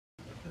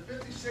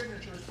50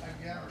 signatures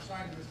again are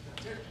signed to this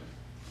petition.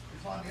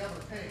 It's on the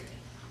other page.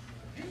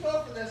 If you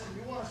vote for this and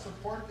you want to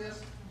support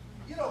this,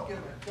 you don't give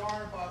a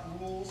darn about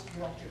rules.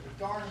 You don't give a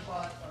darn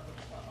about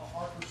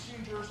our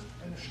procedures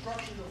and the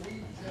structure that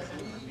we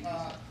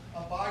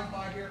abide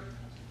by here.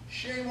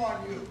 Shame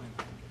on you.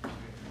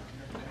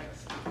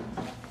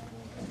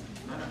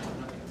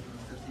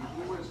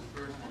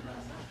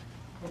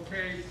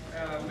 Okay,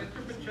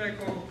 Mr.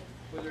 Pacheco,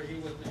 whether he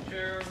was the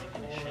chair or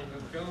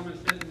the gentleman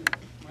sitting,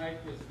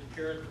 Mike was the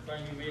chair at the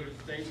time he made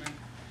a statement.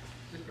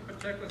 Mr.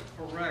 Pacheco is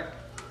correct.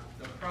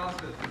 The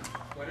process,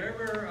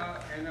 whatever,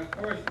 and of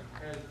course,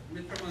 as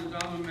Mr.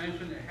 Manzano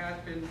mentioned, it has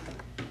been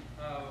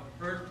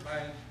heard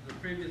by the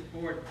previous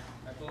board.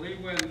 I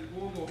believe when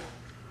Hugo,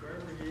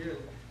 wherever he is,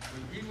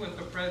 when he was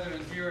the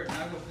president here and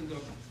I was in the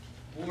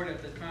board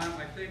at the time,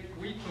 I think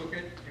we took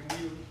it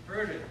and we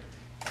heard it.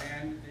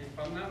 And if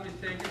I'm not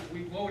mistaken,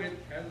 we voted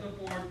as a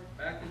board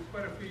back in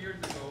quite a few years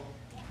ago.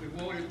 We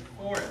voted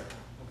for it,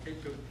 okay,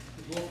 to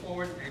go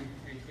forward and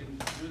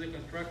do the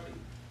construction.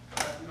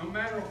 But no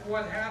matter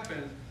what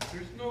happens,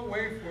 there's no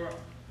way for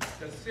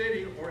the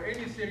city or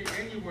any city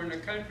anywhere in the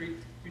country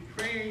to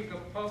train the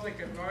public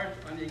at large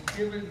on a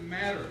given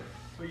matter,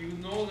 so you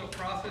know the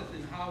process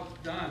and how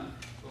it's done.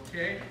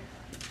 Okay,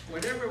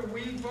 whatever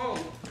we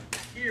vote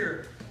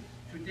here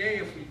today,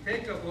 if we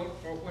take a vote,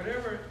 or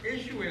whatever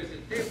issue is,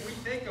 if we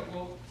take a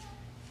vote,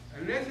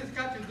 unless it's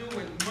got to do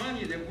with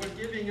money that we're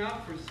giving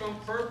out for some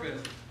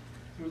purpose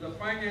through the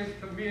finance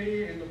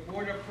committee and the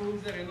board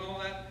approves it and all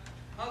that.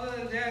 Other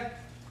than that,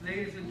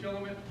 ladies and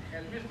gentlemen,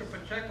 as Mr.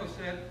 Pacheco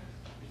said,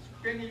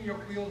 spinning your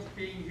wheels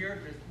being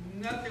here,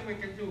 there's nothing we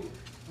can do.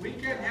 We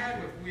can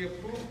have, if we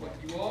approve what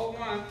you all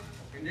want,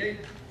 and they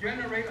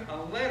generate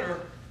a letter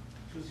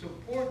to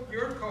support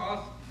your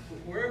cause to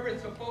wherever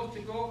it's supposed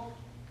to go,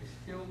 it's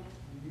still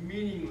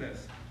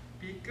meaningless.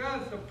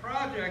 Because the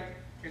project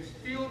can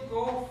still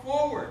go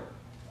forward.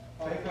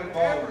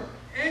 Whatever,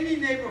 any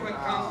neighborhood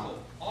council,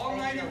 all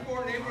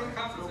 94 neighborhood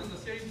councils in the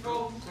city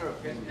code,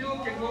 still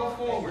can go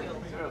forward.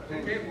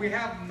 Okay, we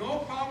have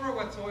no power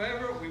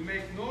whatsoever. We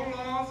make no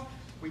laws.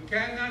 We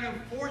cannot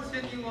enforce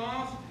any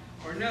laws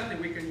or nothing.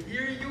 We can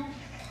hear you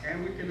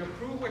and we can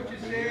approve what you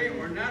say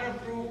or not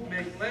approve,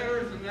 make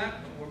letters and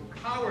that, but we're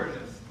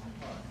powerless.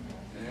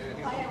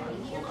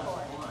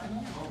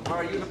 Why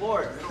are you the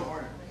board? Middle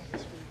order.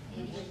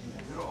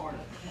 Middle order.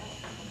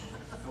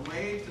 The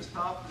way to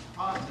stop this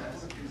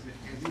process is that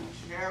the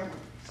chair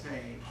would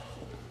say,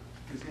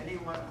 does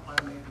anyone want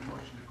to make a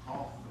motion to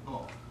call for the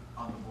vote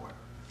on the board?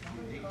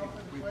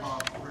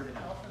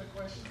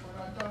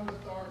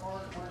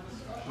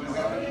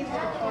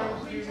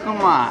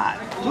 Come on,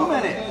 2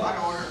 minutes.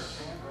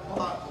 Hold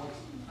on, folks.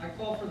 I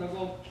call for the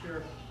vote,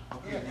 Chair.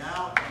 Okay,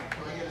 now,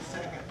 can I get a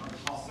second on the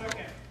call?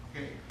 Second.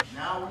 Okay,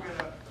 now we're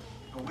gonna,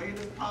 the way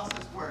this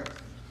process works,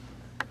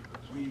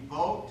 we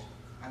vote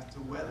as to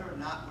whether or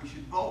not we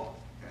should vote.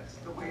 That's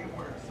the way it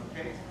works,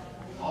 okay?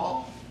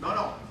 No,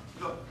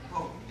 look,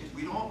 if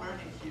we don't learn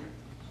it here,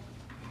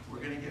 we're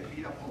gonna get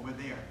beat up over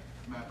there.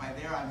 By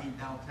there, I mean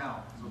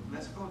downtown. So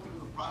let's go through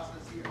the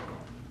process here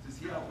to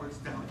see how it works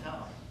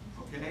downtown,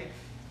 okay?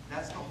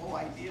 That's the whole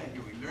idea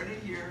here. We learn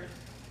it here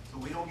so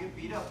we don't get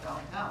beat up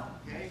downtown,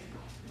 okay?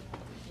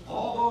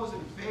 All those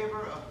in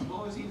favor of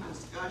closing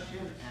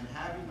discussion and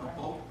having a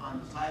vote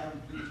on this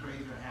item, please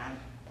raise your hand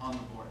on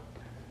the board.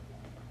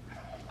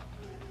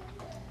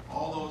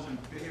 All those in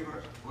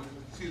favor,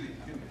 excuse me,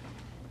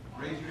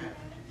 raise your hand.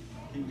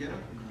 Can you get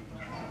him?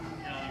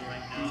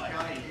 He's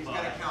counting, he's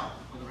got to count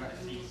for the record.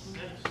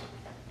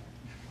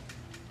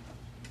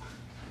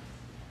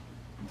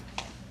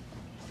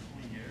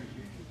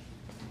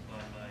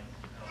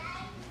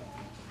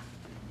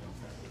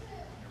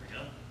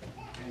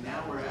 And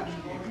now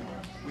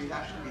we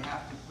actually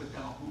have to put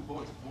down who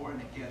votes for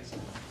and against.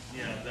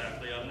 Yeah,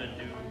 exactly. I'm going to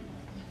do.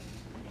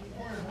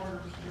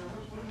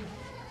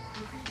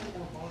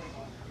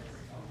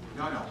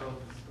 No.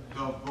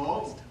 The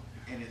vote,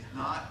 and it's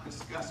not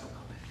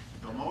discussable.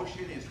 The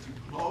motion is to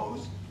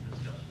close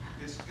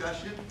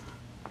discussion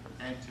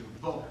and to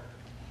vote.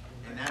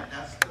 And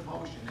that's the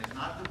motion. It's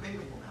not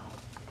debatable now.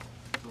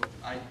 So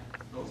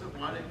those that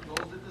want to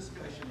close the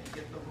discussion and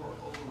get the vote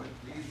over with,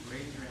 please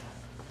raise your hand.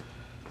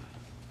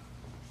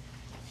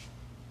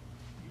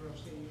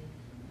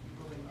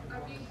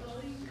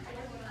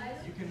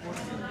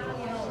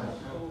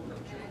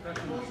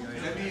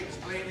 Let me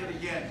explain it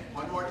again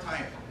one more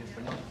time.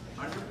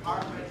 Under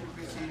parliamentary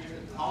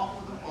procedure, call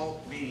for the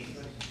vote means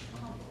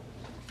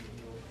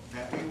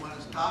that we want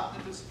to stop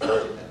the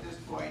discussion at this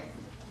point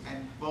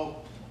and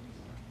vote.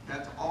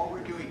 That's all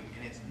we're doing,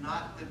 and it's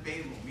not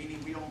debatable,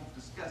 meaning we don't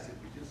discuss it.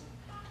 We just,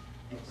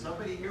 if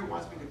somebody here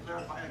wants me to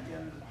clarify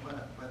again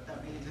what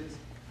that means is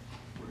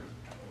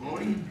we're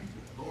voting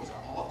to close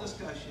all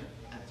discussion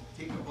and to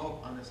take a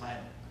vote on this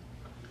item.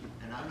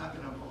 And I'm not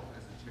going to vote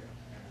as the chair.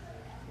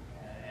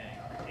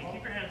 Hey,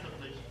 keep your hands up,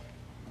 please.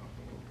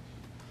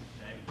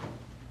 Okay.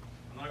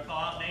 I'm going to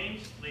call out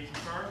names. Please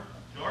confirm.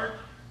 George?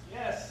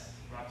 Yes.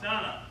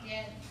 Roxana?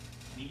 Yes.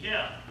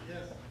 Miguel?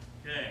 Yes.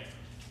 Okay.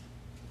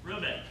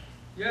 Ruben?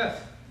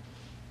 Yes.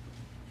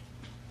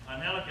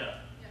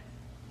 Angelica.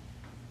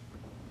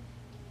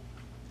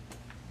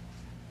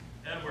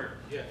 Edward.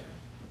 Yes.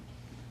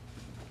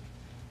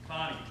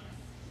 Connie.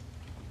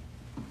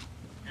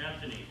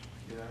 Anthony.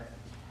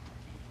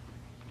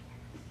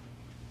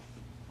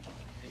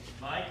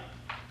 Mike.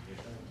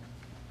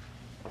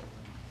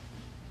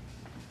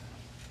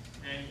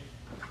 Okay.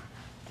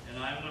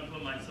 And I'm going to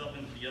put myself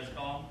into the yes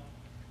column.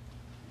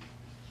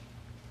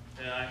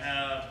 And I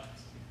have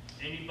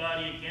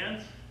anybody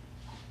against?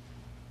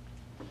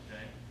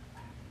 Okay.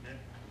 Okay.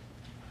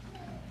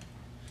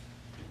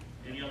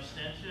 Any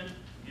abstention?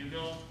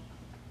 Hugo?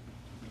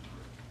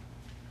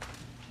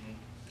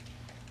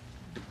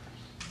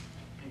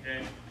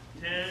 Okay.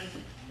 10,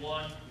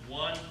 1,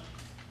 1.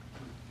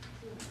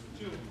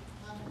 2.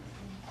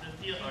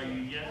 Cynthia, are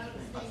you yes?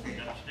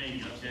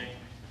 Abstaining, okay.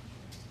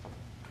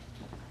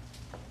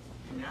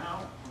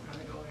 Now, we're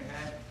going to go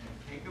ahead and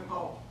take a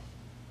vote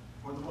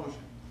for the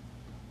motion.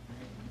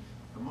 Okay?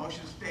 The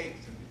motion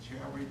states, and the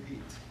chair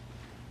repeats,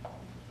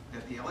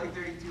 that the LA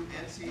 32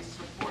 NC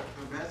support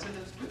the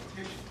residents'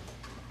 petition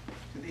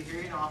to the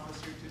hearing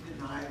officer to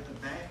deny the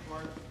Bank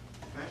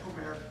of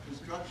America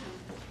Construction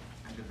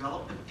and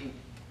Development Inc.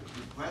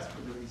 request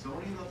for the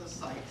rezoning of the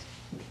sites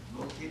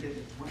located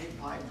at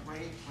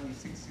 2520,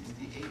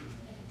 2668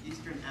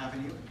 Eastern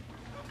Avenue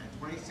and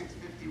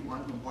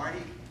 2651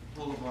 Lombardy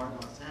Boulevard,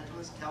 Los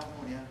Angeles,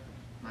 California,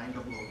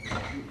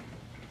 90032,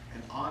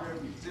 and honor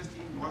the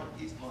existing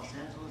northeast Los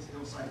Angeles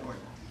hillside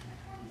ordinance.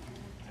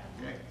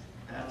 Okay,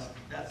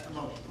 that's the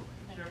motion.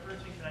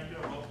 Chairperson, can I do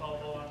a roll call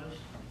vote on this?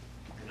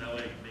 That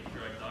way, make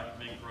sure I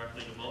document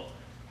correctly the vote.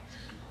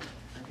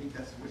 I think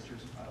that's what you're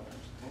supposed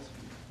to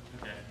do.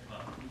 Okay,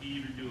 we can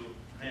either do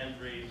hand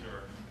raise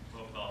or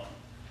roll call.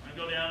 I'm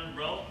gonna go down the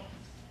row.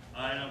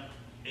 Item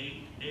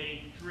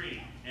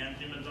 8A3,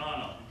 Anthony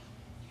Manzano.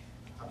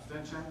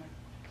 Abstention?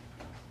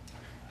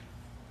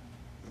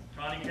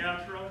 Connie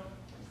Castro.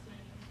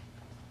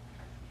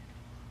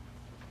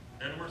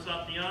 Edward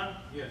Santillan.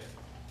 Yes.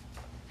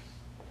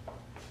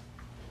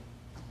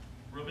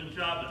 Ruben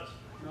Chavez.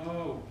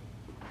 No.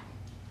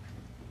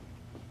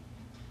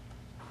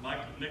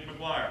 Nick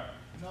McGuire.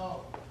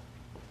 No.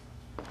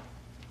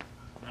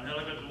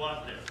 Angelica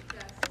Duarte.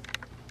 Yes.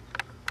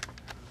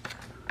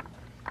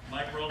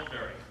 Mike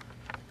Roseberry.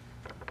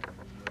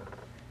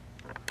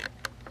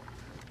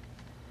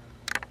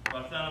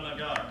 Roxana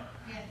McGuire.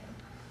 Yes.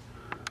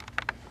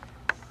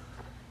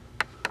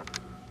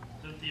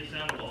 Cynthia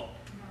Sandoval.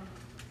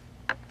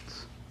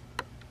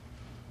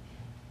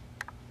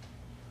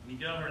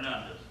 Miguel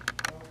Hernandez.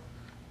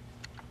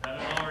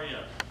 Adam Mauer,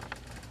 yes.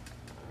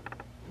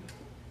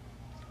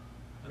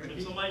 Can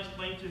somebody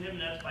explain to him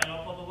that's by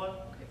no public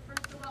what? Okay,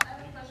 first of all, I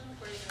have a question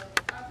for you.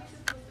 Are we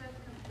supposed to have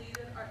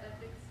completed our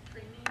ethics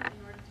training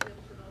in order to be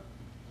able to vote?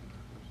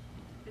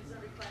 Is that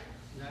required?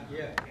 Not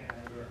yet.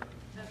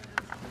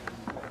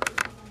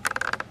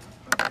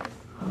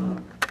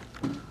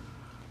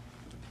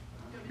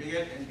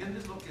 Miguel,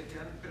 ¿entiendes lo que te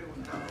han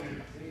preguntado?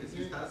 Si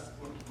estás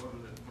por el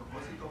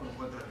propósito o en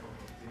contra del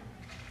propósito.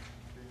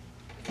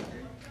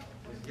 Okay.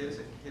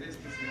 ¿Quieres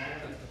que se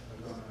haga?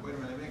 Bueno,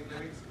 let me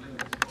explain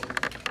this.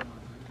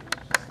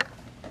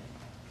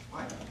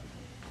 What?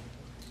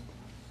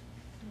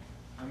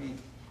 I mean,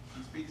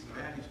 he speaks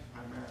Spanish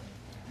primarily.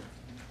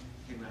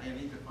 And I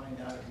need to find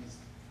out if he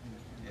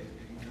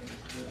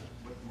understood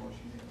what the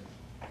motion is.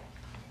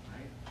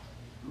 Right?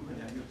 Ruben,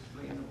 have you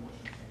explained the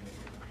motion?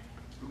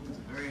 Ruben's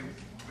very,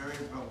 very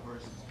well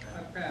versed in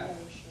Spanish. Pass.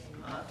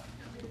 Huh?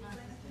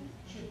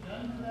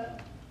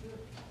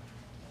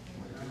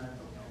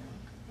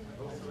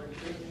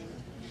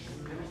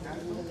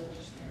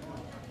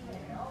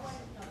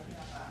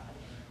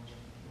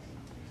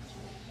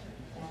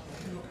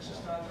 Lo que se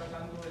está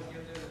tratando,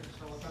 entiende, se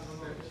está votando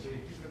no es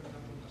simple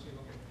pregunta,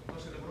 sino que no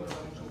se le puede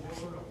dar un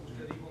segundo lo que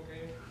usted dijo que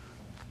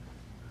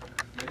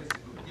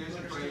 ¿Quieres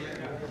el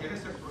proyecto?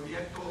 ¿Quieres el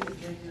proyecto o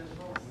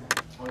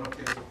no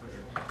quieres el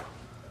proyecto?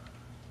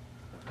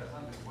 That's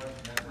not the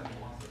question, that's not who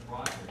wants the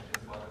project,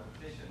 it's about the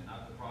petition,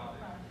 not the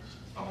project.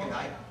 Okay,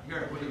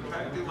 here, we're going to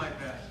try to do my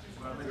best.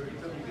 Well, let me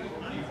do.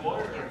 You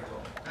voted or you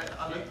don't?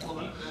 Hold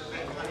on.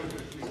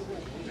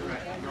 You're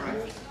right, you're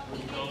right.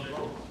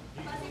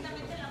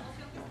 Básicamente la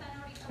moción que están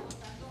ahorita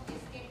votando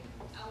es que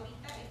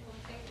ahorita el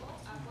Consejo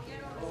apoya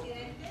a los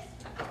residentes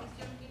a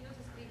petición que ellos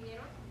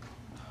escribieron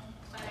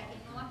para que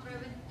no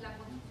aprueben la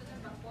construcción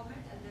del Bancomer,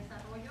 el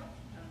desarrollo,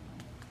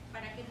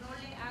 para que no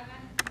le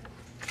hagan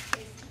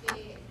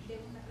de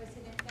una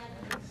residencial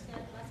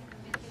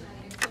básicamente la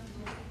dirección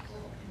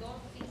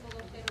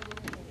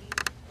 25202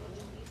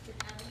 Eastern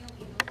Avenue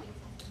y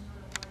 261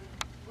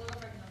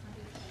 Boulevard en Los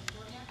Ángeles,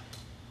 California,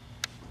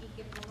 y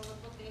que por favor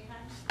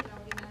protejan la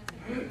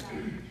ordinancia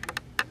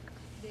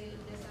del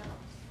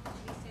desarrollo.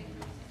 Dice,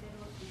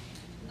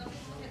 no sé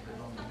cómo se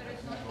pronuncia, pero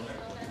es no, es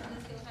la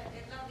ordinancia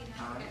que acabamos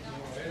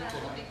para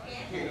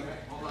proteger.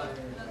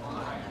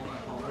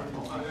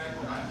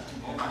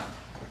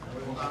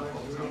 Hold on,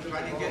 folks. I'm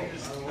trying to get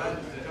this done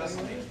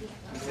justly.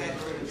 He said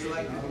it's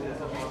like to do that.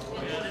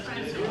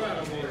 You're out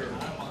of order.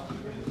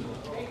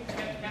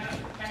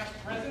 Can a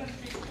president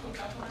speak to a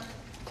councilman?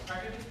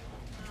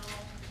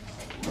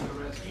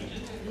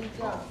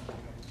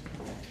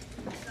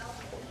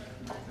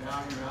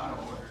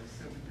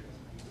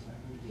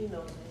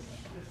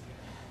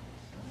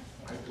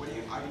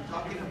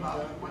 talking about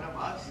one of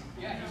us?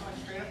 Yeah, he went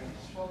straight up and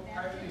spoke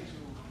privately to.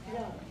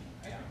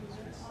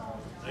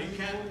 You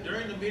can't,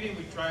 during the meeting,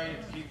 we try to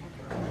keep,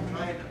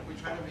 We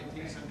try to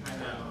maintain some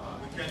kind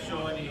of, we can't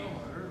show any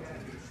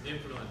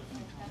influence.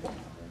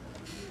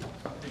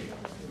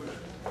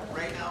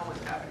 right now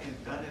what's happening is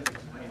Dunn is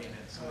explaining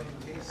it, so it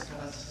takes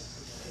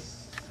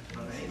us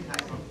from any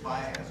type of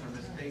bias or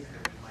mistake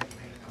that we might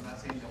make. I'm not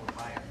saying that we're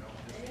biased.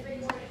 Anybody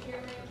want to hear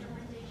my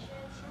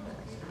interpretation?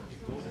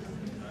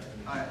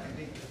 I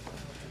think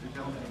the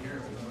gentleman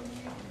here.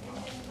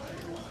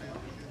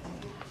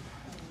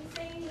 He's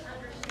saying he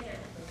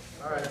understands.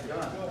 All right,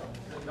 done.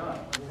 Done.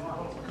 Move on.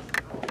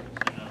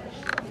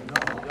 No,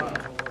 done.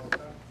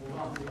 Move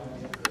on.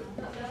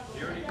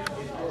 You already did.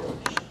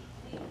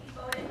 He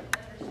voted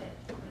understand.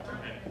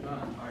 Okay.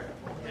 Done. All right.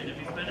 And if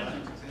he's finished,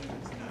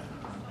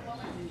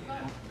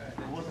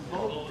 It wasn't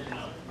vote voted. is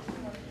no.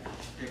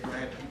 Okay, go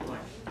ahead, keep going.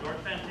 George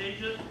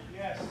Fantasia?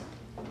 Yes.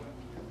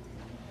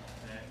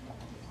 Okay.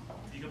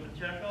 Vigo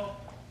Pacheco?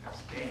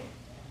 Abstain.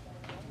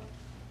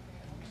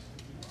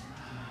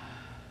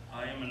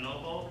 I am a no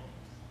vote.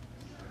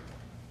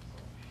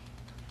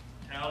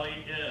 Tally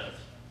is.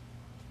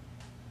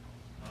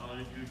 I'll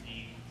do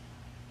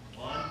the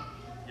one.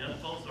 Yes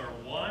votes are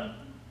 1,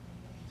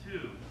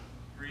 2,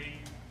 3,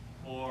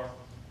 4,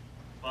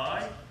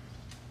 5.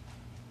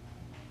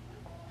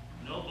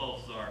 No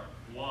votes are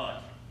 1,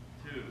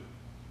 2,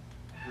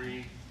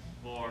 3,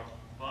 4,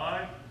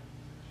 5.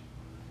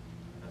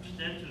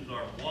 Abstentions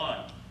are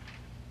 1,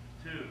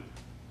 2,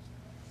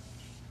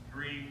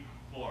 3,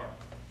 4.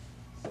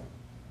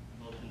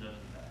 Motion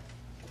doesn't pass.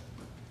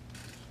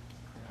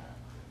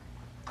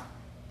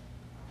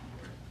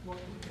 Well,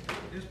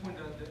 at this point,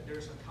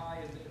 there's a tie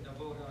in the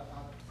vote.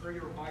 Per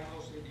your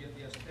bylaws,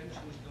 the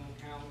abstentions don't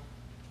count,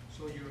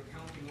 so you're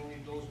counting only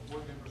those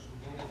board members who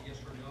voted yes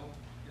or no,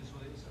 and so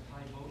it's a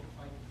tie vote,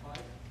 5 to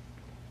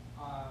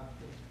 5.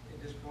 At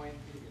this point,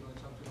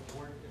 it's up to the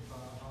board if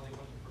how they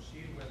want to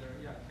proceed. Whether,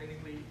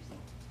 technically,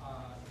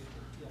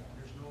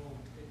 there's no,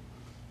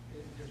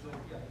 it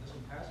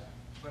doesn't pass,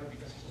 but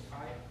because it's a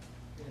tie,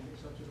 and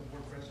it's up to the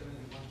board president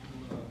if they want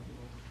to,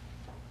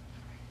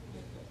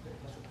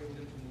 that's okay with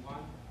them to move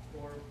on,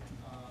 or,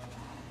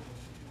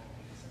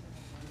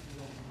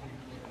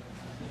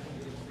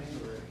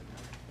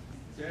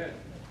 Good.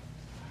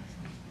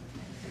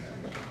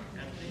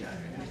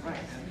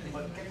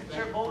 But the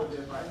chair voted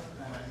it, right?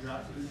 And you're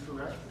absolutely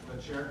correct.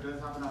 The chair does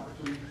have an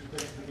opportunity to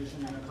take a position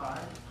in a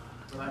tie.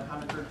 But I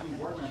counted 13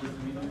 board members,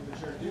 and even if the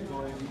chair did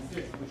vote, it'd be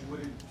 6, which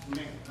wouldn't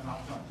make an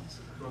outcome. So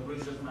it really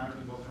doesn't matter if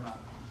you vote or not.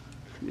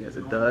 Yes,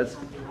 it does. It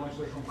only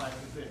goes from 5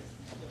 to 6.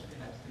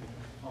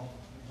 Oh.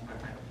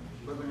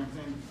 But when I'm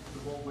saying the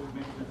vote would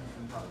make a difference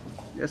in the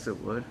outcome. Yes, it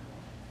would.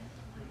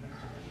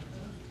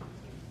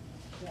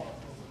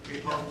 Okay,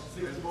 folks,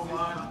 let's move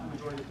on.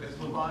 Let's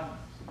move on.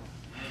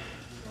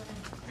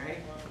 Okay?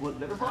 Well,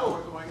 let her Now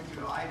vote. we're going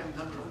to item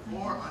number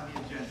 4 on the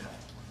agenda.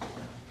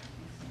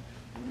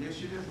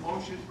 Initiative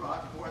motion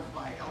brought forth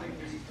by LA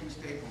 32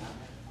 Staples.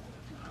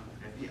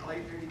 That the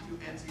LA 32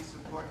 NC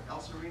support El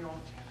Sereno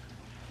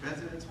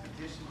residents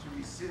petition to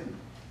rescind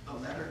the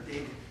letter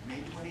dated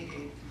May 28,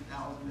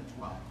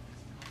 2012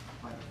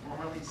 by the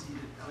formerly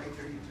seated LA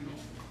 32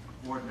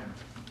 board member.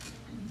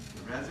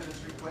 The residents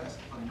request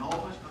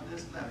annulment of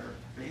this letter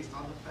based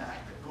on the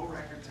fact that no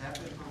records have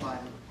been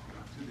provided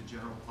to the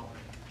general public.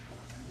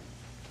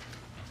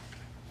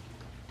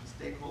 The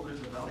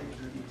stakeholders of LA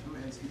 32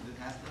 NC that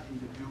has nothing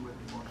to do with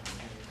the motion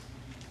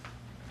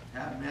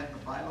have met the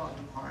bylaw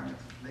requirement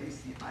to place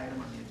the item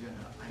on the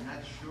agenda. I'm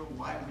not sure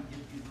why we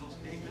give these little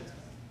statements,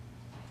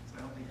 so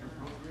I don't think they're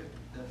appropriate.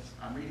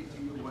 I'm reading to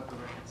you what the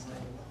records say.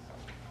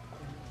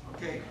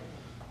 Okay,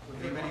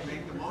 anybody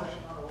make the motion?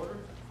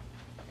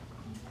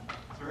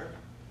 Sir?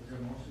 Is there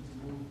a motion to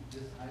move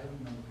this item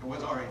number? It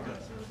was already done,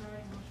 sir.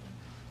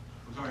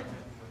 It was already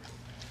done.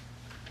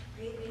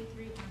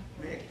 883.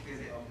 Mick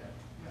did it.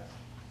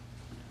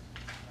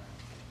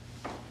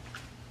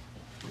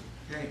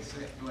 Okay, so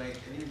do I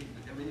need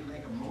to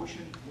make a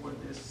motion for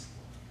this?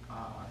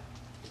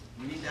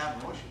 We need to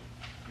have a motion.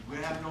 If we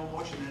have no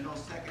motion and no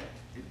second,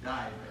 it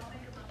died.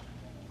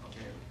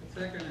 Okay,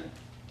 Second it.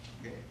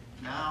 okay.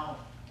 Now,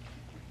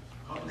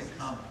 public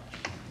comment.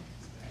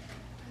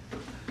 Do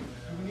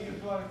we need to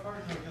fill out a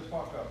card or just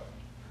walk up?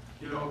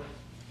 You know,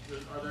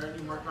 are there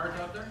any more cards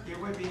out there? It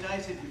would be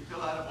nice if you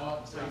fill out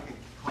a, so you could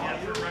call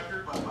Yeah, you, for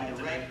record, but by it's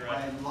an reg, by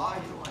address. law,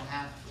 you don't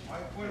have to.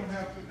 We don't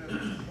have to,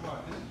 come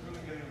on, this is really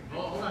getting.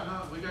 Oh, hold on,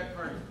 no, we got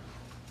cards.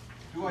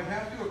 Do I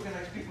have to, or can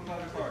I speak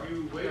without a card?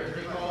 You wait,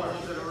 take all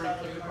those that already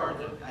put the cards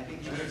in. I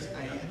think he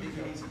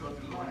needs to go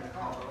through the line of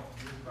call,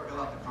 fill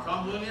out the card.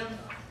 Tom Williams?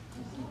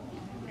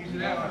 He's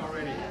left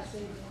already.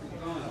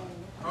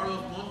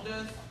 Carlos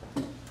Montes?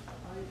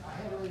 I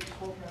had already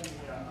spoken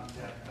on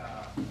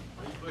that,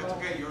 It's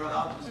okay, you're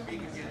allowed to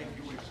speak again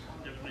if you wish.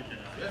 Definition.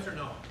 Yes or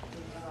no?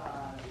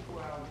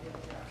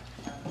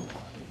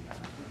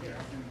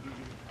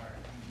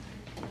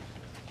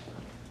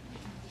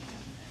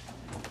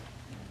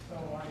 So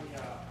I,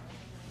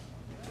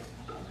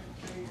 in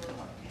favor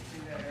of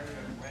keeping that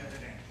area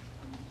residential.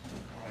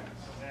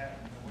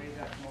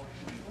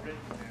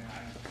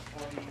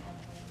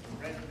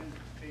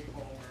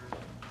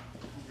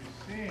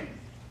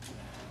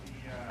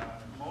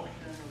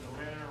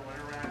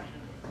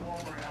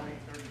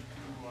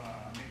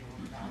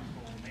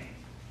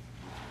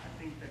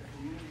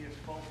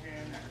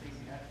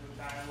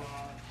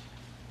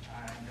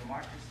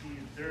 democracy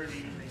is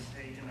dirty, they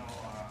say, you know,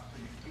 so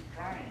you keep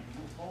trying to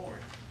move forward.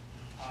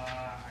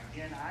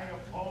 Again, I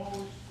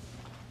oppose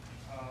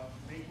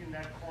making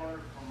that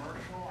corner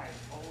commercial. I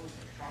oppose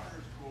the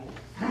charter school.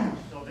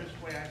 So this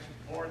way I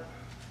support,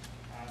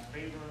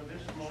 favor of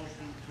this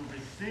motion to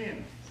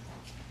rescind.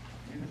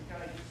 And it's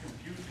kind of just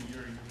confusing,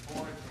 you're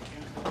for it,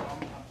 against it.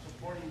 I'm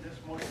supporting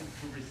this motion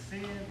to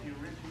rescind the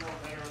original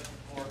letter of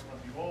support of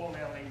the old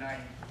LA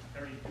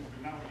 932,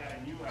 but now we got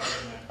a new LA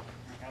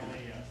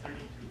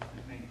 32.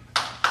 Thank you.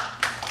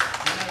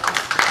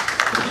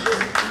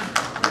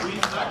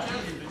 Luis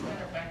Sanchez?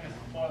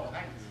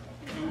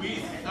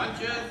 Luis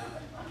Sanchez?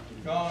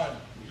 Gone.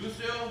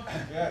 Lucio?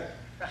 Yes.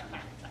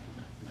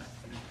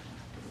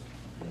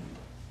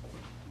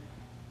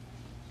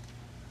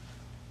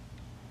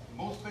 The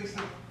most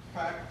basic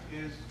fact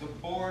is the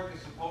board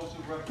is supposed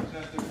to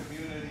represent the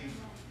community.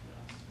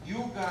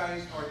 You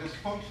guys are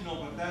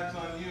dysfunctional, but that's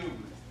on you.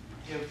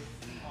 If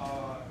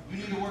you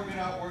need to work it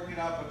out,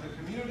 but the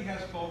community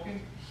has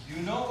spoken.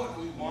 You know what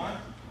we want,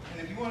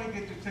 and if you want to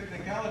get to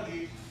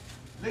technicalities,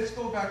 let's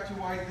go back to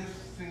why this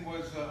thing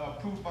was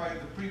approved by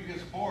the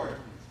previous board.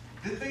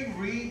 Did they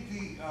read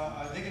the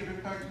negative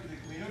impact to the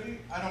community?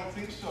 I don't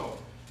think so.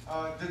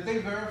 Did they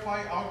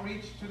verify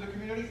outreach to the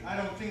community? I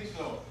don't think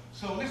so.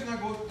 So let's not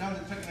go down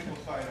the technical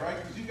side, right?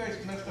 Because you guys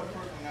messed up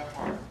first on that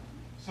part.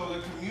 So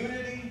the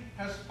community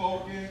has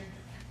spoken.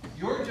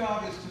 Your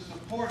job is to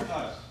support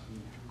us.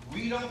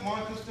 We don't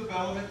want this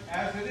development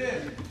as it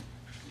is.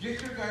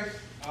 Get your guys'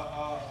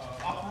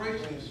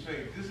 operations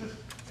straight. This is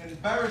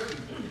embarrassing.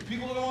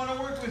 People don't want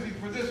to work with you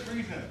for this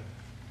reason.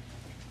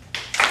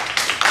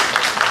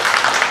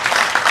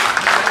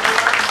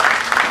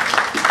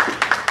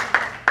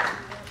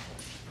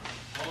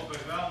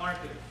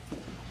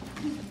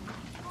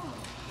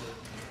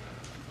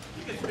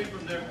 You can speak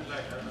from there if you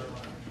like.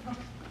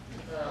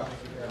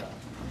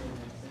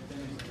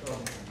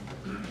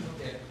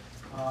 Okay.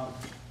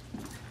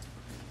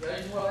 I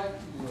just would like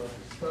to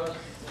discuss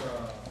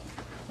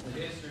the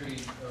history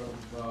of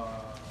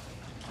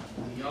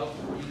the El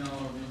Sereno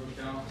River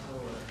Council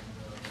and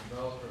the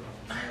developer.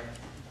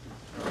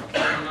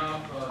 Starting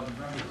off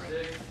November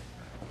 6th,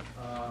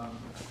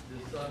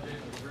 this subject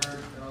was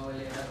heard LA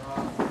ad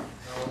hoc,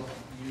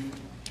 LU,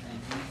 and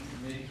D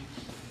committee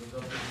was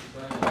up for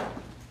discussion.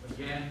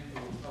 Again, it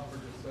was up for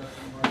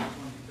discussion March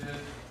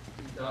 25th,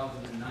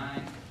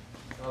 2009.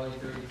 LA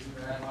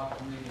 32 ad hoc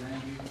committee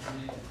and use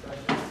committee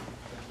discussion.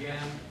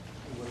 Again,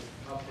 it was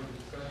up for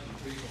discussion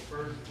April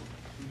 1st,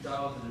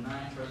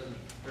 2009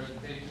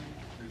 presentation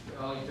to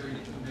LA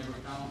 32 member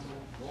council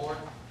board.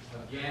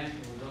 Again,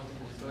 it was up for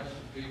discussion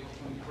April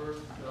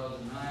 21st,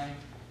 2009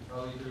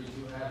 LA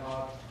 32 ad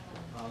hoc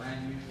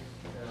land use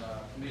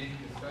committee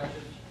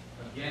discussion.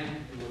 Again,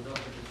 it was up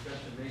for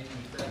discussion May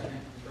 22nd,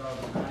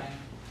 2009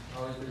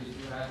 LA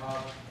 32 ad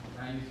hoc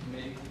land use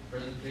committee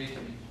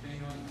presentation and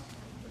continuance.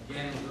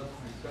 Again, it was up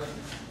for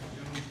discussion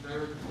June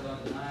 3rd,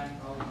 2009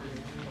 LA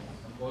 32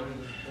 voted in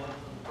support of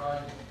the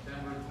project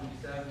September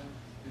 27th,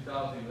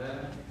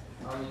 2011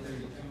 LA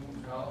 32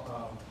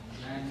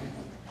 land use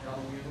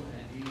LU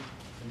and D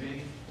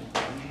committee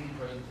meeting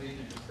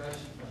presentation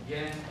discussion.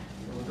 Again,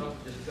 it was up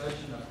for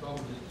discussion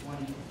October the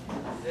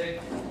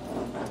 26th,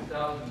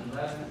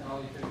 2011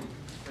 LA 32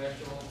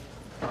 special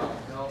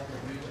health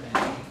review and D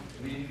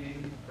committee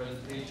meeting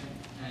presentation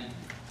and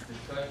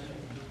discussion.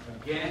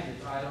 Again,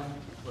 this item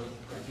was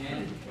again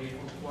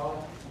April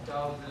 12th,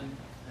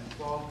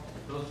 2012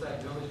 Hillside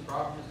Village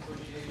Property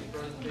Association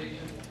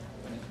presentation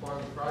and as part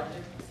of the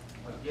project.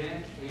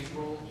 Again,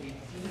 April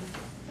 18th,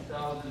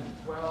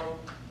 2012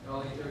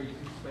 LA 32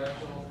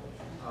 special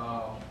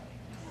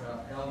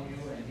LU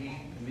and D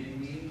committee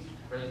meetings,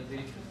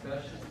 presentation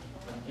discussion.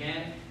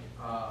 Again,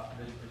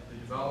 the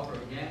developer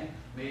again,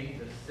 May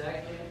the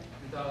 2nd,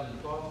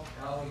 2012,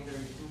 LA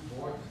 32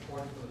 board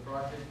supported for the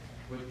project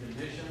with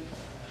conditions.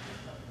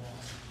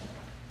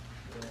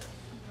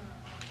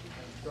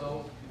 So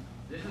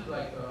this is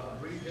like a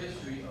brief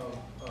history of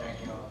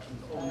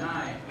since 09.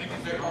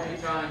 How many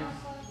times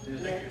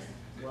this,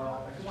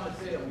 well, I just want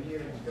to say that we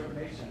need a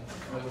determination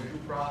of the due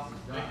process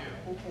done.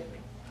 Thank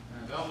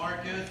you. Bel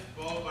Marquez,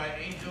 followed by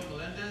Angel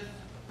Melendez.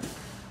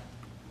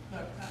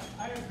 Look,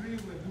 I agree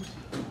with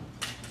Lucy.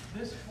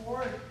 This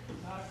board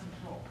is out of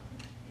control.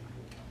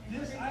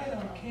 This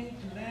item came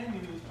to land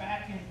use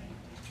back in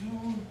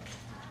June,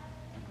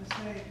 let's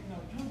say, no,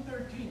 June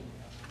 13th.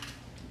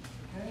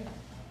 Okay?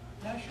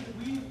 That should,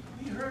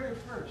 we heard it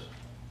first.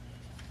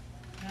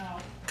 Now,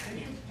 they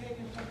should have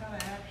taken some kind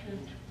of action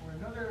or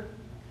another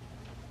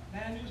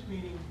land use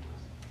meeting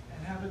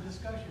and have a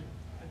discussion.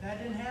 But that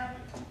didn't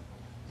happen.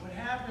 What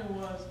happened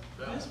was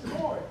this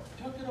board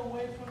took it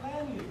away from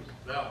land use.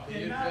 Well,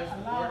 Did not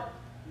allow.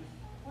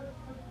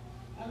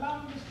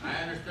 Allow me to speak. I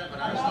understand, but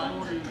Allow I me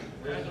was to speak.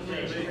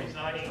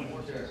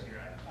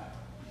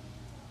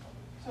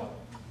 So,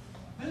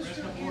 this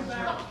should came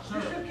back.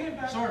 This should came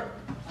back. Sir,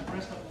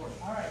 address the board.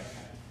 All right.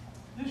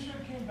 This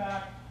should came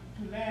back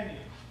to land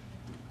use.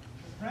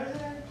 The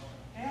president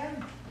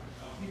and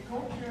the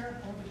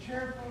co-chair or the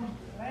chair from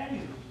land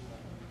use,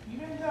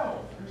 even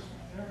though there's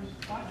there's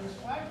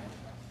five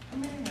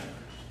committee members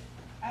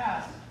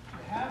asked to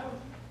have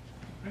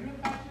bring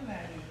it back to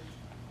land use,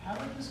 have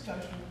a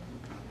discussion,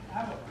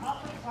 have a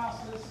proper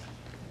process,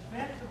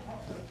 vet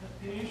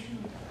the issue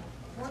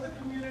for the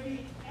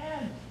community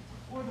and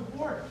for the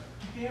board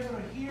to be able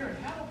to hear and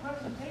have a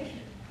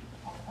presentation,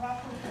 a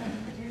proper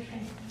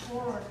presentation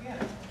for or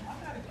against. I'm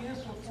not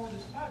against or for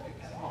this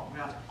project at all.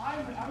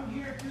 I'm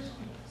here just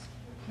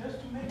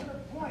to make it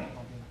a point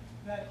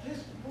that this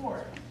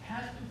board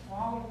has to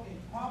follow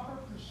a proper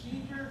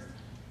procedure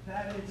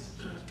that is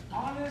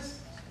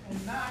honest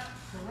and not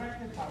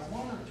directed by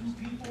one or two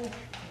people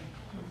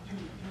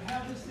to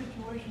have this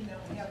situation that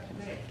we have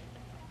today.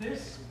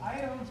 This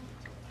item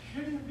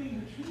shouldn't be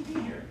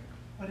here,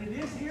 but it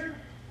is here,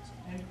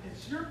 and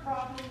it's your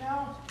problem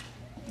now.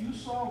 You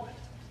solve it.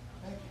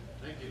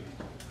 Thank you.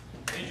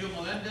 Thank you. Angel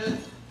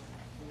Melendez,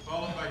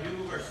 followed by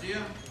Hugo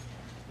Garcia,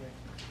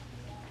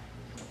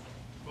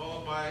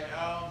 followed by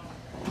Al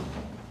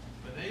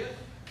Venegas.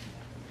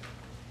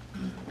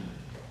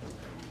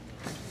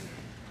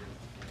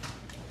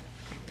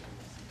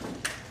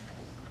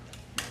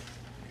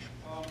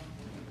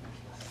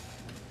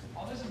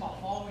 All this is about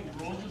following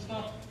rules and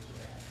stuff.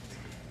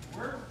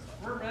 We're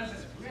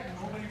residents. We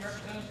have nobody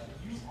represent us.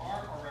 You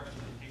are our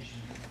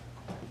representation.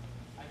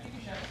 I think we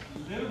should have a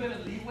little bit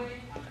of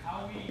leeway on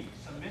how we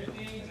submit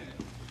things and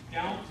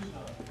down to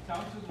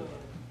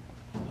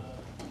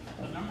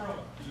the number of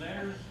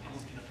letters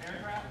in a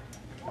paragraph.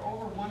 If we're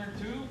over one or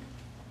two,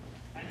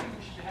 I think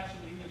we should have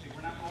some leniency.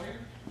 We're not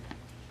lawyers.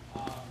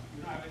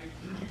 We don't have any.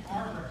 You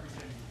are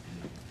representing.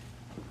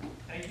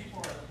 Thank you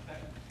for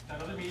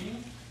that other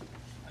meeting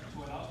to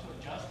allow us to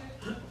adjust it.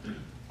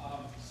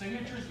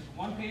 Signatures is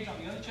one page on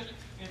the other chip.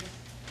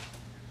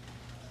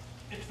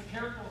 It's the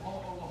character of the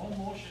whole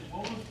motion.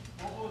 What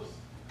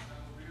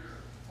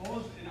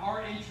was in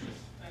our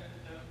interest?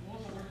 What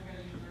was the word you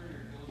guys used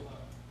earlier? It was,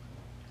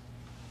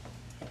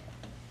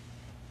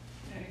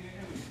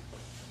 anyway,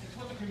 it's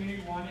what the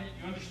community wanted.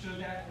 You understood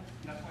that,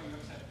 and that's why you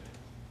accepted it.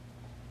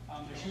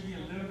 There should be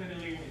a little bit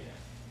of leeway there.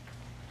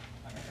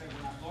 Like I said,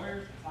 we're not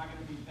lawyers. It's not going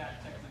to be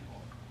that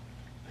technical.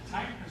 The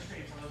time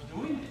constraints of us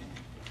doing it.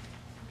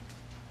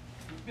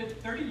 It's been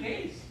 30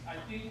 days. I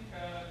think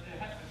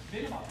it's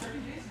been about 30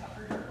 days since I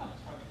first heard about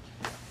this project.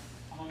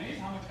 I'm amazed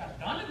how much got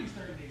done in these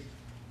 30 days.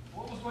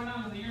 What was going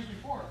on in the years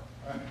before?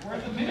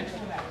 Where's the minutes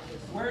for that?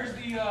 Where's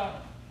the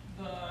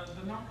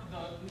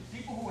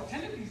people who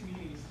attended these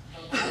meetings?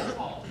 The roll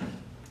call.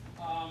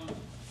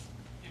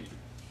 If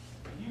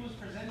he was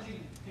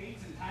presenting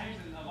dates and times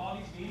of all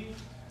these meetings,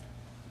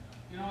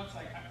 you know, it's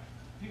like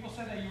people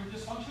said that you were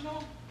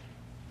dysfunctional.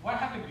 What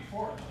happened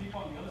before? The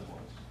people on the other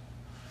boards.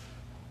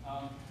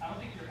 I don't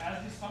think you're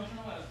as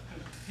dysfunctional as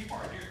because people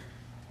are here.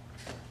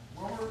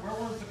 Where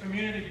was the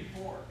community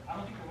before? I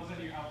don't think there was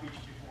any outreach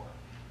before.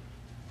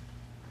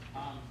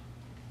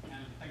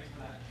 And thanks for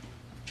that.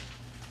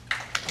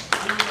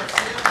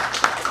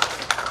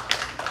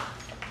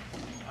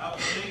 Al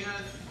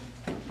Venegas,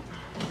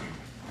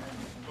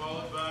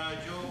 followed by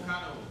Joe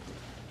Cano.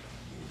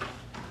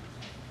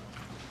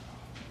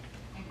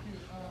 Thank you.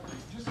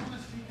 Just want to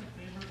speak in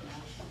favor of the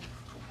motion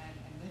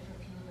and make a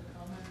few of the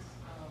comments.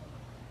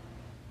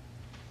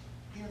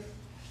 If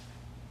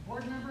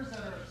board members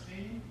that are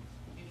abstaining,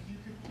 if you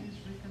could please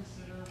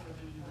reconsider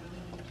whether you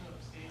really need to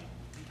abstain,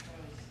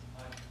 because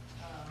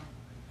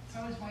it's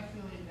always my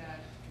feeling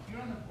that if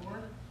you're on the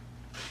board,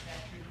 that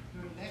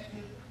you're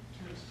elected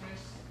to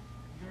express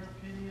your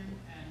opinion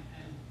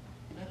and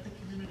let the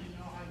community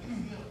know how you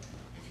feel.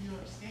 If you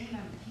abstain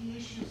on key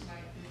issues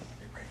like this,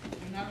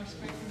 you're not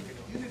respecting the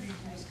community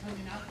who is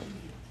coming out to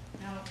you.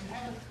 Now, if you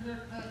have a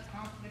clear-cut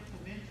conflict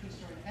of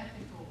interest or an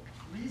ethical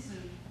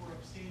reason for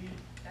abstaining,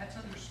 that's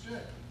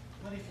understood.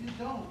 But if you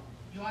don't,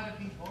 you ought to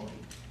be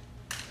voting.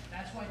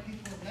 That's why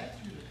people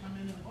elect you to come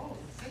in and vote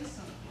and say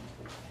something.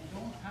 And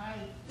don't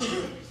hide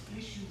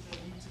issues that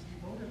need to be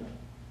voted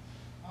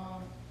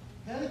on.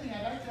 The other thing,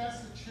 I'd like to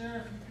ask the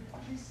chair if you could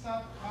please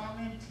stop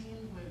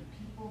commenting when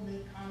people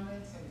make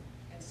comments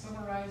and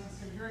summarize and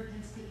say you're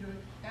against it.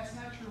 That's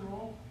not your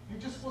role. You're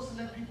just supposed to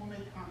let people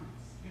make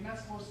comments. You're not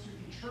supposed to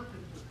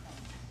interpret your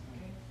comments.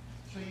 Okay?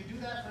 So you do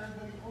that for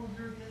everybody. Oh,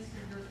 you're against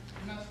it. You're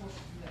not supposed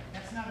to do that.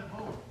 That's not a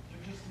vote.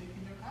 You're just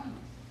making your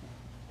comments.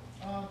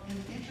 In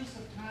the interest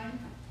of time,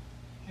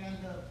 can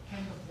the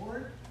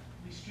board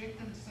restrict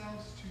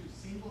themselves to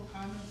single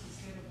comments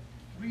instead of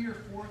 3 or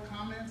 4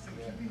 comments and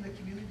keeping the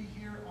community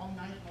here all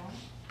night long?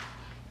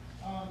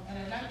 And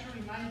I'd like to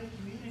remind the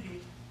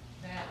community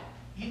that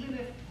even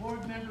if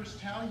board members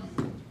tell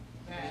you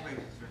that... This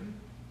way, sir.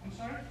 I'm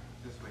sorry?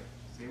 This way.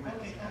 Same way.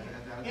 Okay.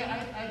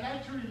 Yeah, I'd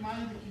like to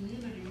remind the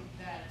community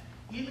that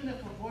even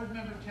if a board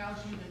member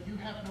tells you that you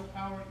have no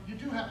power, you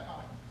do have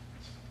power.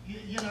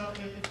 You know,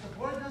 if the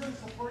board doesn't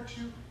support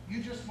you,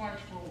 you just march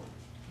forward.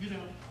 You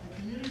know, the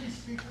community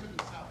speaks for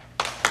themselves.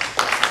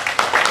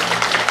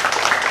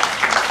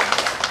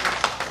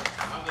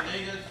 Al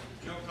Venegas,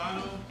 Joe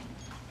Cano,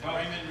 and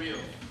Raymond Rios.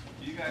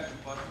 You guys are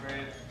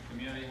frustrated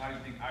community. How do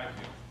you think I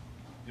feel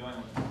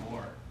dealing with the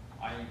board?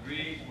 I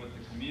agree with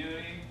the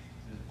community.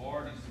 This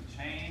board needs to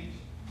change.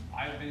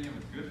 I've been here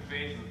with good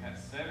faith. We've had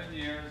 7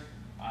 years.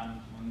 And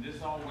when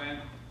this all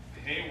went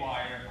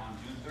haywire on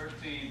June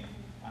 13th,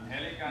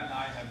 Angelica and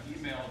I have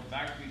emailed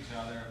back to each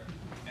other,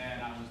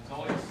 and I was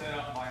totally set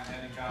up by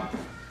Angelica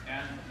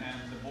and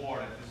the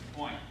board at this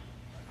point.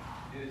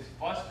 It is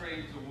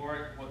frustrating to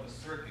work with the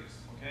circus,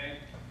 okay?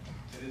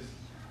 It is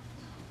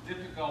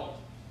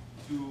difficult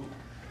to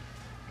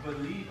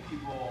believe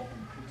people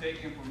who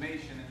take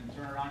information and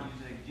turn around and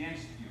use it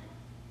against you.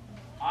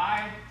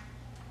 I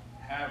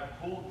have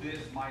pulled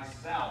this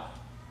myself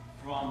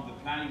from the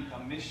Planning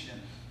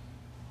Commission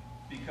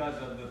because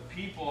of the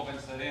people of El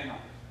Sereno,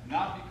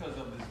 not because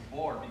of this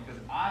board,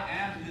 because I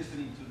am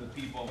listening to the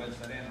people of El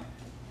Sereno.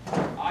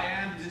 I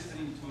am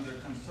listening to their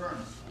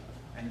concerns.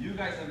 And you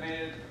guys have made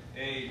it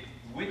a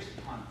witch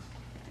hunt.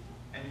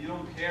 And you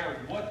don't care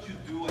what you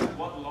do and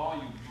what law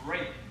you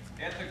break.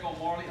 Ethical,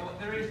 morally,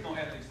 there is no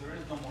ethics, there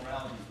is no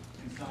morality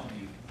in some of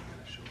you.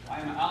 I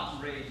am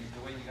outraged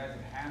the way you guys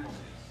have handled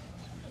this.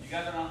 You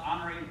guys are not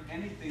honoring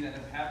anything that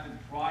has happened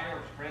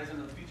prior, present,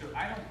 or future.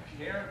 I don't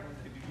care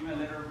if you give me a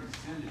letter of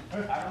rescinded.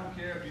 I don't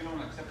care if you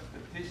don't accept the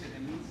petition.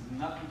 It means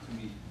nothing to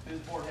me. This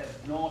board has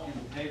no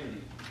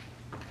integrity.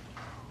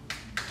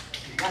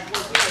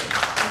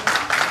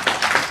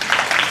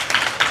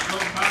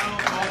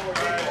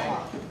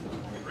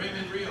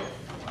 Raymond Rio.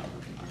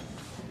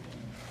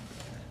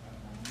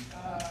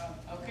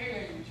 Okay,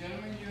 ladies and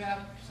gentlemen, you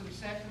have some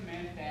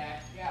sentiment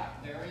that, yeah,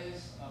 there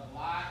is a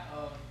lot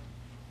of,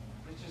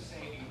 let's just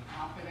say,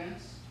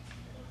 incompetence,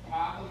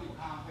 probably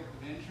conflict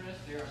of interest.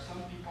 There are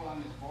some people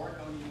on this board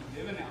don't even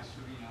live in El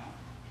Sereno,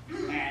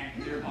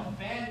 and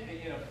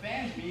it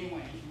offends me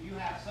when you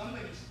have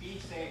somebody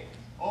speak, say,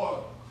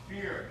 oh,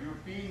 fear, you're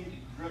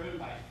being driven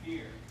by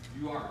fear.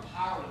 You are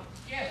powerless.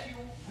 Yes,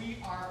 we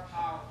are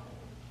powerful.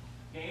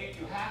 Okay,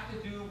 you have to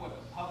do what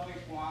the public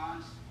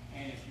wants,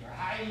 and if you're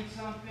hiding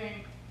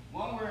something,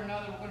 one way or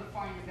another, we're going to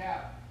find it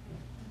out.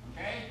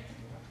 Okay?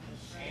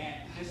 And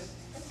this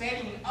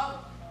setting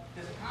up,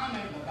 this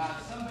comment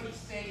about somebody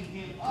setting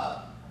him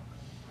up,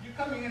 you're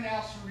coming into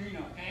El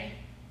Sereno, okay?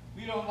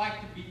 We don't like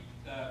to be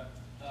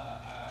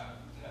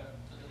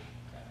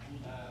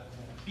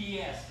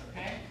BS,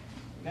 okay?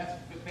 That's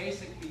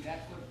basically,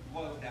 that's what it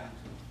boils down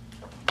to.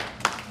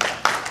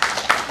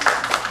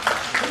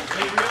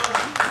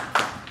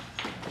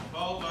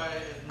 Followed by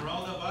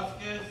Esmeralda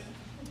Vasquez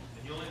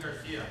and Yolanda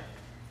Garcia.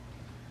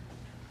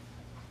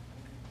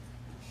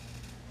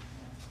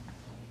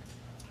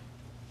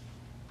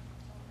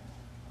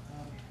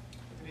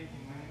 Good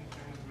evening, my name is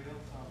Raymond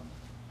Rios.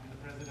 I'm the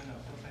president of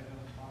Hillside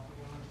Village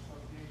Property Owners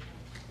Association.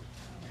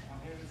 I'm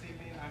here this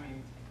evening. I mean,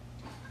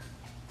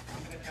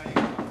 I'm going to tell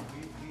you,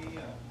 we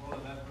wrote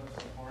a letter of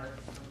support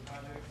for the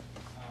project.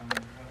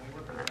 When we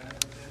were presented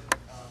with it,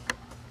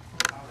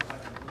 it sounded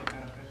like a really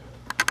beneficial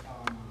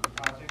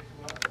project to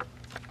us.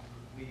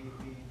 We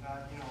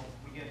thought, you know,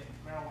 we get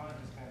marijuana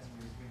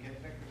dispensaries, we get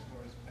liquor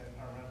stores that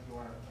are run through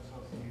our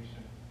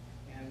association.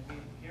 And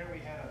here we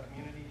had a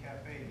community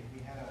cafe, we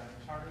had a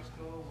charter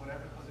school,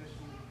 whatever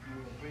position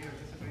you agree or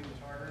disagree with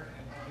charter,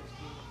 and public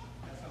school,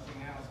 that's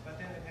something else. But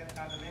then it had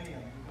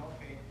condominium, we go,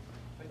 okay.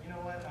 But you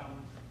know what,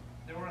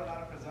 there were a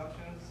lot of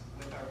presumptions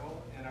with our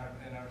vote and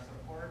our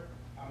support.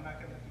 I'm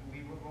not gonna,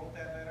 we wrote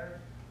that letter,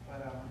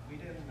 but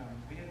we didn't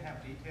have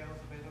details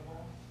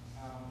available.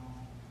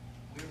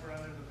 We were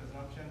under the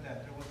presumption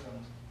that there was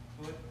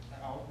good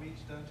outreach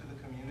done to the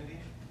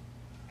community,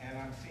 and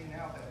I'm seeing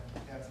now that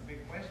that's a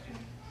big question.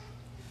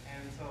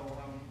 And so,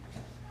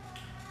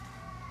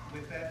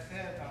 with that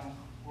said,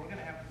 we're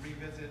going to have to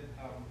revisit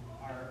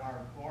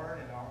our board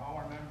and all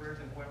our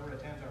members and whoever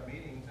attends our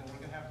meetings, and we're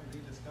going to have to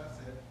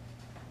rediscuss it.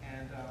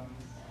 And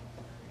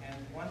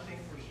one thing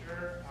for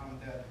sure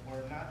that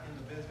we're not in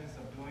the business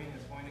of doing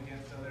is going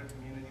against other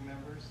community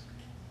members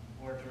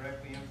who are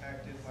directly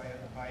impacted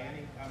by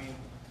any. I mean,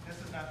 this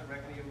is not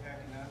directly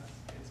impacting us;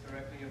 it's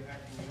directly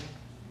impacting you,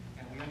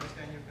 and we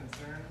understand your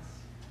concerns.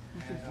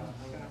 And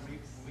we're going to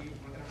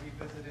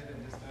revisit it and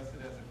discuss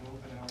it as a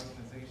group and an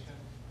organization.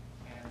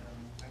 And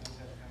I just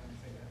have to come and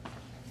say that.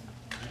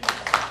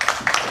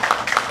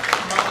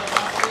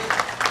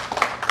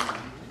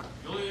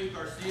 Julie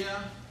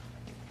Garcia.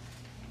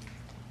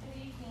 Good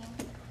evening.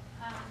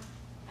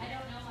 I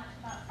don't know much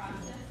about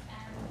process,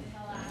 and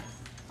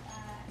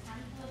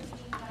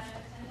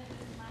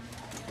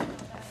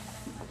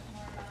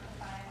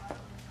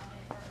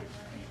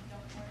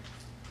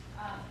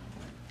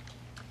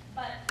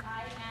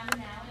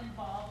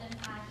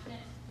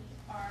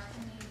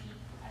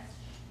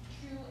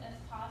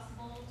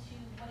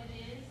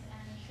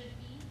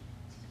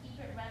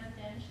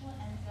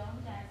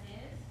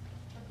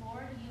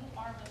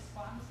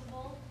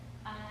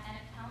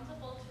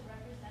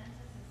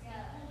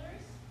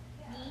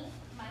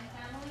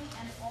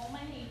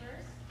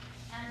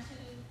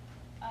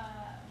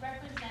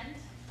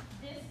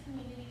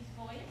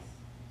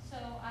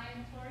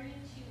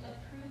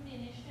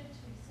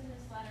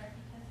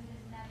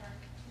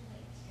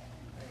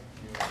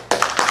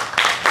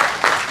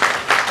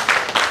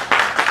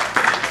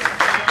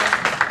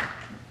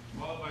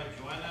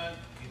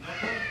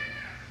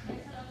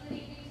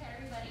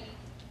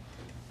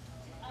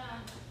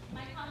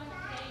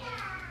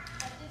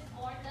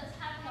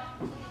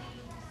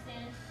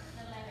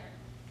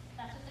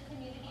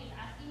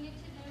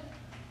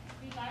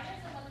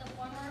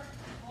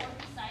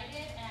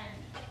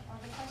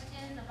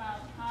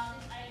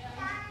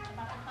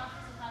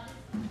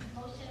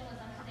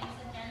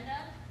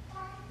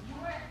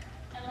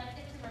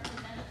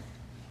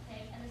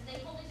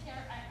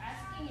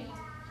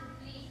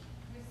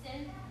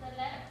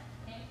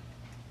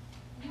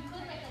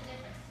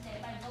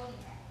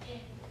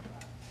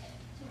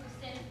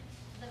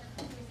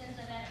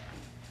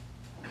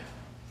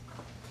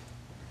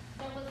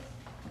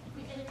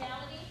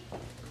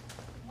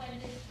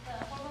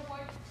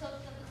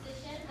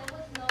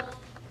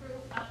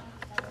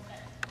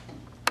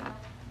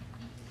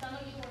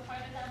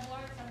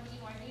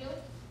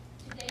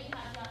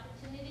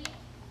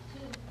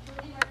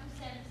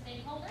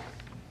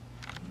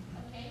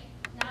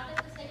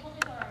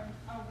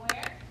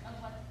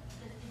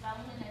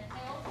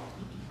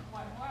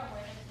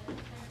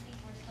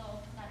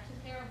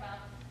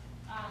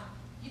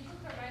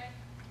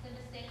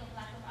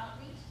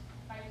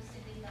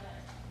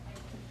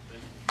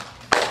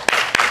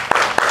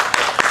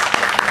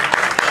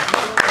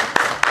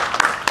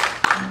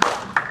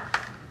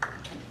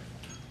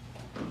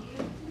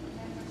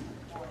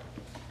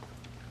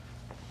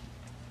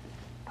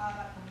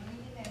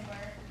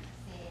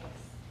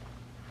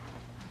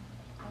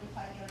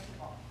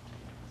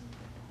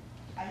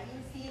I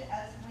didn't see it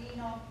as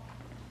Reno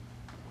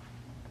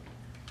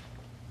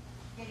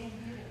getting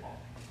beautiful.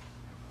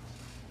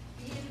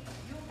 If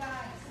you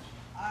guys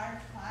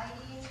are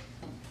fighting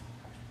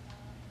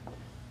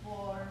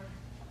for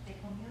the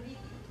community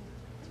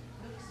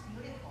to looks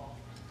beautiful,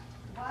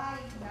 why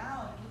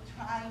now you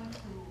trying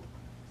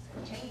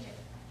to change it?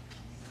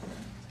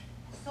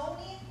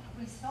 Zoning,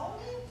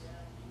 rezoning,